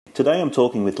Today I'm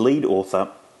talking with lead author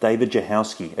David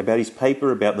Jachowski about his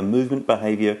paper about the movement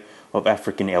behaviour of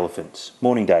African elephants.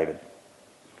 Morning, David.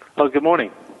 Oh, good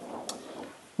morning.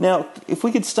 Now, if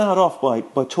we could start off by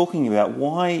talking about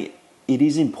why it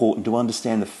is important to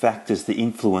understand the factors that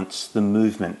influence the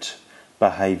movement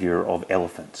behaviour of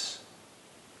elephants.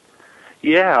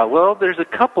 Yeah, well, there's a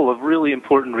couple of really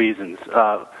important reasons.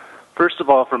 First of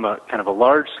all, from a kind of a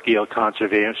large-scale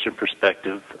conservation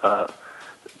perspective,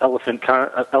 elephant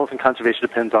conservation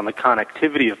depends on the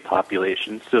connectivity of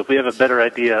populations. So if we have a better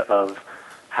idea of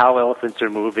how elephants are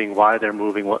moving, why they're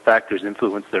moving, what factors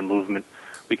influence their movement,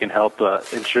 we can help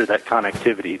ensure that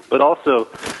connectivity. But also,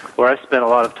 where I spent a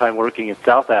lot of time working in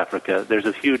South Africa, there's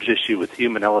a huge issue with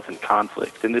human-elephant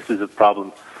conflict, and this is a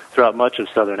problem throughout much of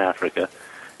southern Africa.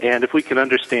 And if we can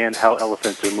understand how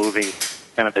elephants are moving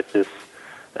kind of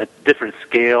at different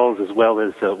scales, as well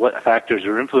as what factors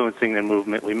are influencing their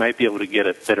movement, we might be able to get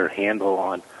a better handle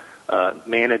on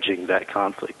managing that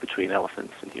conflict between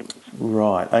elephants and humans.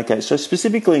 Right, okay. So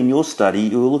specifically in your study,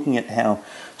 you were looking at how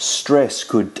stress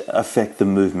could affect the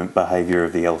movement behaviour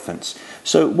of the elephants.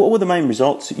 So what were the main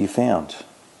results that you found?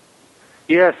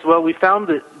 Yes, well, we found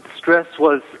that stress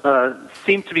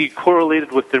seemed to be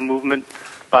correlated with their movement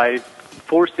by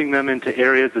forcing them into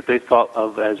areas that they thought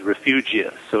of as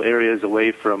refugia, so areas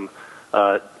away from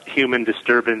human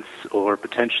disturbance or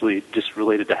potentially just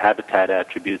related to habitat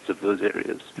attributes of those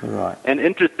areas. Right. And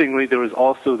interestingly, there was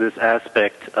also this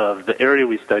aspect of the area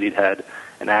we studied had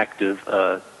an active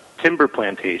timber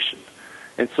plantation.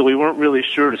 And so we weren't really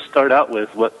sure to start out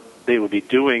with what they would be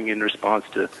doing in response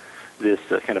to this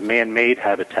kind of man-made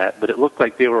habitat, but it looked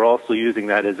like they were also using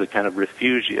that as a kind of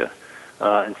refugia.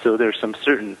 And so there's some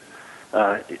certain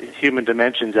human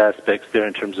dimensions aspects there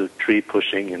in terms of tree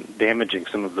pushing and damaging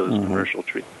some of those commercial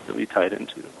trees that we tied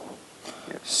into.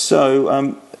 Yeah.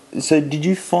 So did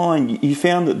you found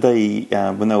that they,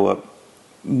 when they were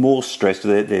more stressed,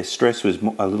 their stress was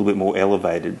a little bit more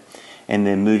elevated, and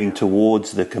they're moving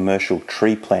towards the commercial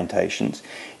tree plantations.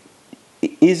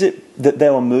 Is it that they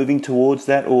were moving towards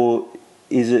that, or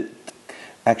is it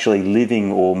actually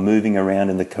living or moving around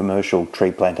in the commercial tree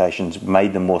plantations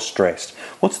made them more stressed?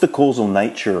 What's the causal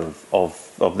nature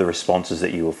of the responses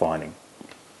that you were finding?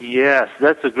 Yes,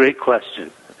 that's a great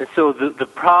question. And so the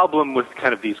problem with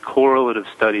kind of these correlative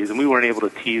studies, and we weren't able to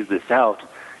tease this out,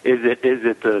 is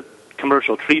it the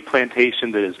commercial tree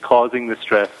plantation that is causing the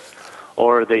stress,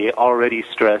 or are they already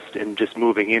stressed and just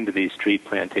moving into these tree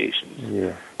plantations?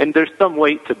 Yeah. And there's some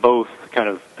weight to both kind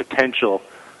of potential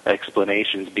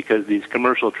explanations, because these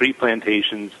commercial tree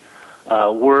plantations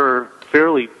were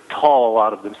fairly tall, a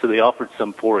lot of them, so they offered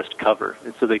some forest cover,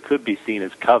 and so they could be seen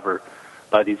as cover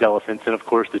by these elephants. And of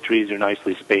course the trees are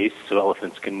nicely spaced so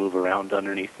elephants can move around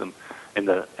underneath them and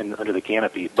under the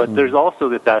canopy. But there's also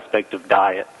this aspect of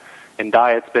diet, and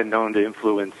diet's been known to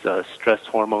influence stress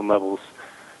hormone levels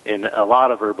in a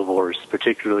lot of herbivores,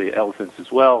 particularly elephants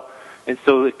as well. And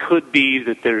so it could be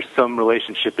that there's some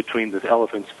relationship between the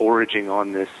elephants foraging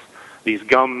on these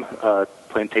gum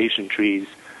plantation trees,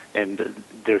 and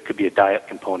there could be a diet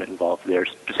component involved there,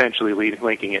 potentially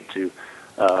linking it to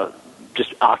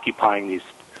just occupying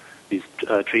these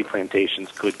tree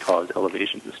plantations could cause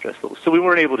elevations in stress levels. So we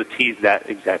weren't able to tease that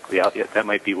exactly out yet. That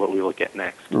might be what we look at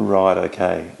next. Right.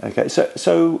 Okay.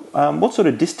 So what sort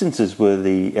of distances were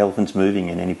the elephants moving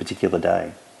in any particular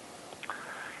day?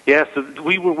 Yeah, so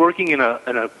we were working in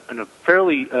a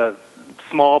fairly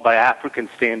small, by African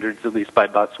standards, at least by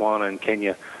Botswana and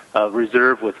Kenya,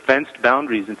 reserve with fenced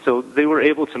boundaries, and so they were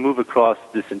able to move across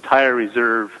this entire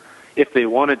reserve if they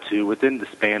wanted to within the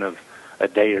span of a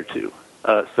day or two.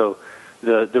 So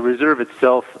the reserve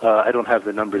itself, I don't have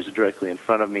the numbers directly in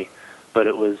front of me, but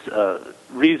it was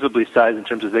reasonably sized in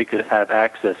terms of they could have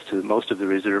access to most of the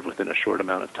reserve within a short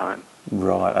amount of time.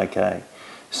 Right. Okay.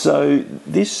 So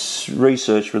this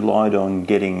research relied on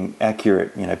getting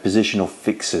accurate, positional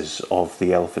fixes of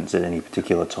the elephants at any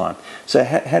particular time. So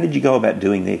how did you go about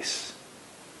doing this?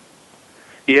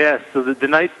 Yeah, so the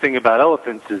nice thing about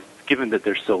elephants is, given that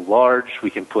they're so large, we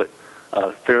can put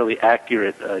fairly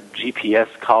accurate GPS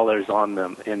collars on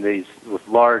them with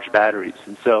large batteries.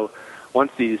 And so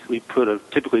once we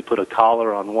typically put a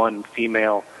collar on one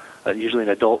female, usually an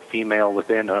adult female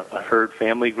within a herd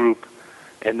family group,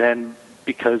 and then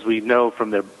because we know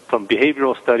from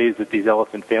behavioral studies that these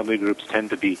elephant family groups tend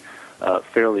to be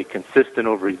fairly consistent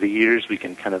over the years, we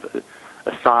can kind of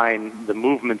assign the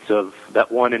movements of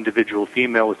that one individual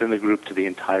female within the group to the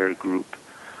entire group.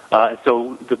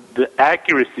 So the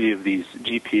accuracy of these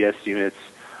GPS units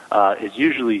is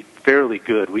usually fairly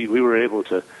good. We were able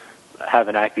to have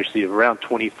an accuracy of around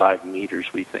 25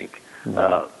 meters, we think.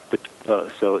 So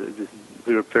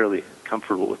we were fairly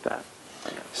comfortable with that.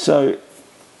 So,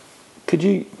 could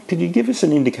you give us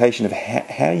an indication of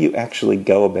how you actually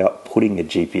go about putting a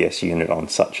GPS unit on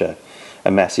such a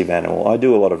massive animal? I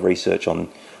do a lot of research on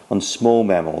small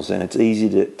mammals, and it's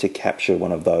easy to capture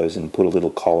one of those and put a little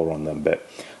collar on them, but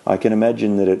I can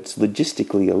imagine that it's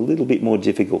logistically a little bit more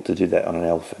difficult to do that on an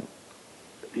elephant.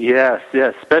 Yes,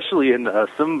 especially in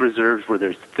some reserves where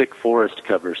there's thick forest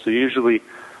cover. So usually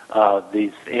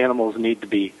these animals need to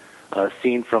be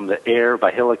seen from the air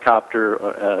by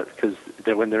helicopter because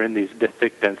when they're in these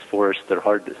thick, dense forests, they're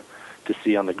hard to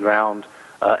see on the ground.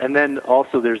 And then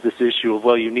also there's this issue of,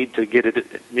 well, you need to get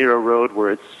it near a road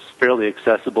where it's fairly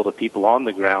accessible to people on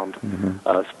the ground.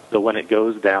 So when it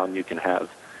goes down, you can have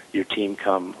your team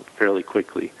come fairly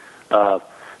quickly.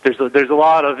 There's a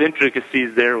lot of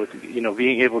intricacies there with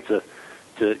being able to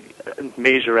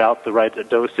measure out the right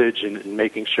dosage and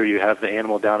making sure you have the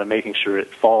animal down and making sure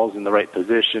it falls in the right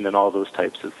position and all those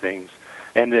types of things.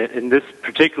 And in this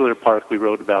particular park we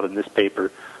wrote about in this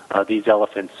paper, these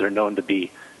elephants are known to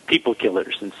be people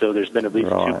killers, and so there's been at least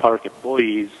 2 park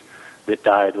employees that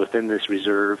died within this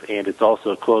reserve, and it's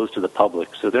also closed to the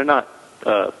public. So they're not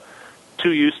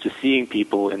too used to seeing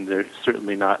people, and they're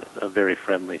certainly not very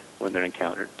friendly when they're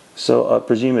encountered. So I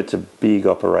presume it's a big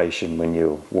operation when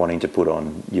you're wanting to put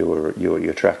on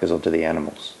your trackers onto the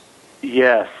animals.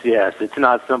 Yes. It's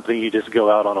not something you just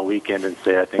go out on a weekend and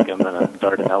say, I think I'm going to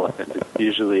dart an elephant. It's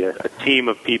usually a team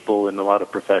of people and a lot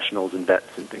of professionals and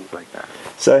vets and things like that.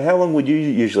 So how long would you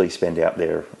usually spend out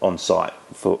there on site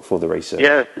for the research?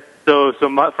 Yes. So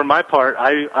for my part,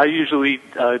 I usually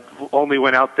only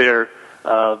went out there.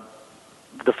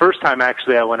 The first time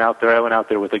actually I went out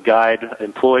there with a guide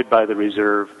employed by the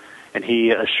reserve, and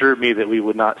he assured me that we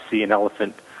would not see an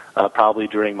elephant probably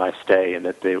during my stay, and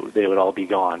that they would all be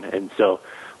gone. And so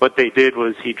what they did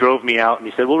was he drove me out, and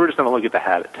he said, well, we're just going to look at the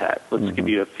habitat. Let's give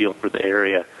you a feel for the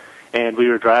area. And we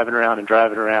were driving around,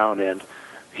 and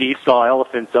he saw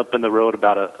elephants up in the road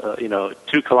about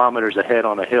 2 kilometers ahead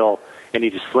on a hill, and he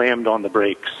just slammed on the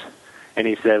brakes. And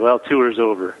he said, well, tour's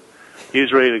over. He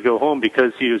was ready to go home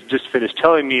because he was just finished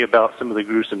telling me about some of the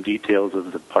gruesome details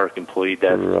of the park employee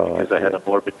deaths because I had a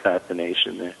morbid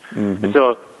fascination there. And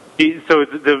so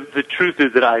the truth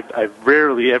is that I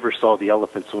rarely ever saw the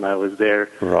elephants when I was there.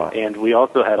 And we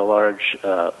also had a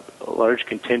large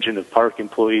contingent of park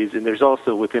employees, and there's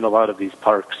also within a lot of these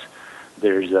parks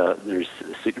there's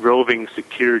roving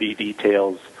security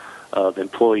details of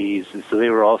employees, and so they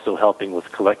were also helping with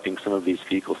collecting some of these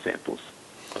fecal samples.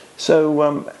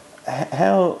 So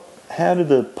how do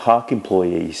the park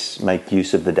employees make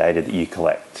use of the data that you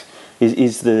collect?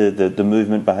 Is the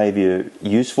movement behaviour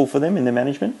useful for them in their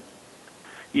management?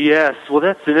 Yes, well,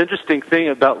 that's an interesting thing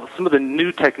about some of the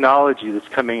new technology that's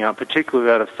coming out,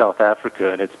 particularly out of South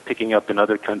Africa, and it's picking up in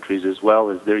other countries as well,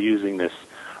 is they're using this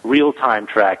real-time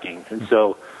tracking. And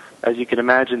so, as you can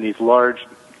imagine, these large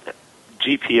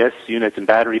GPS units and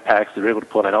battery packs that are able to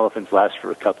pull out elephants last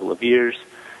for a couple of years,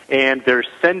 and they're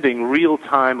sending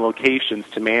real-time locations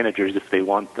to managers if they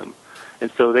want them.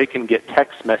 And so they can get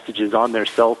text messages on their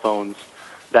cell phones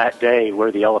that day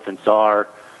where the elephants are,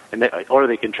 or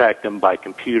they can track them by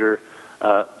computer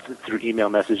through email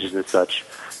messages and such.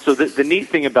 So the neat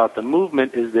thing about the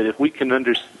movement is that if we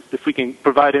can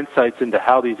provide insights into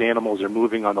how these animals are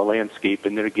moving on the landscape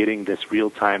and they're getting this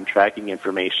real-time tracking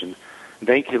information,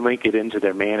 they can link it into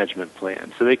their management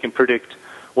plan. So they can predict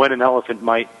when an elephant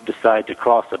might decide to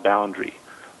cross a boundary,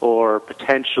 or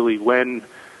potentially when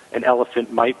an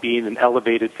elephant might be in an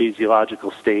elevated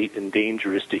physiological state and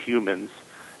dangerous to humans.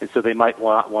 And so they might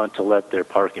want to let their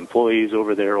park employees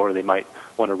over there, or they might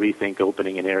want to rethink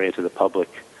opening an area to the public.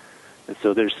 And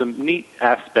so there's some neat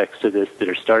aspects to this that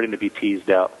are starting to be teased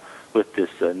out with this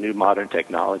new modern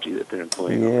technology that they're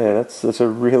employing. Yeah, that's a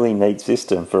really neat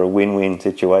system for a win-win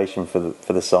situation for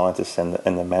the scientists and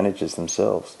the managers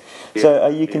themselves. Yeah, so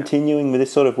are you continuing with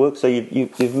this sort of work? So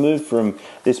you've moved from,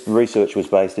 this research was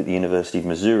based at the University of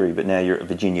Missouri, but now you're at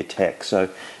Virginia Tech. So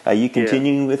are you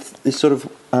continuing with this sort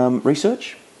of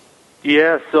research?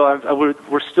 Yeah, so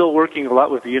we're still working a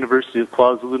lot with the University of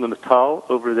KwaZulu-Natal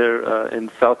over there in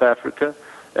South Africa.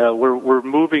 We're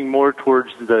moving more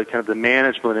towards the kind of the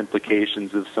management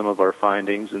implications of some of our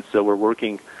findings, and so we're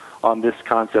working on this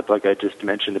concept, like I just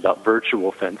mentioned, about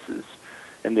virtual fences,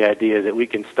 and the idea that we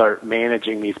can start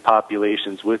managing these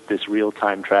populations with this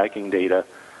real-time tracking data,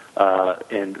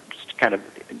 and just kind of,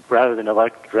 rather than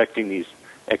erecting these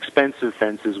expensive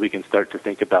fences, we can start to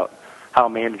think about how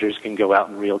managers can go out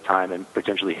in real time and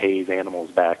potentially haze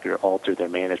animals back or alter their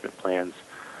management plans.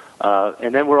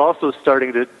 And then we're also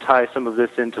starting to tie some of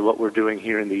this into what we're doing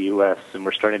here in the U.S., and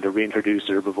we're starting to reintroduce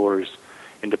herbivores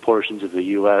into portions of the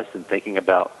U.S. and thinking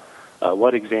about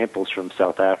what examples from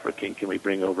South Africa can we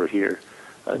bring over here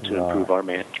to improve our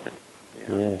management.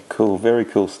 Yeah, cool. Very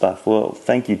cool stuff. Well,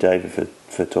 thank you, David,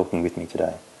 for talking with me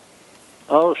today.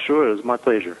 Oh, sure. It was my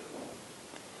pleasure.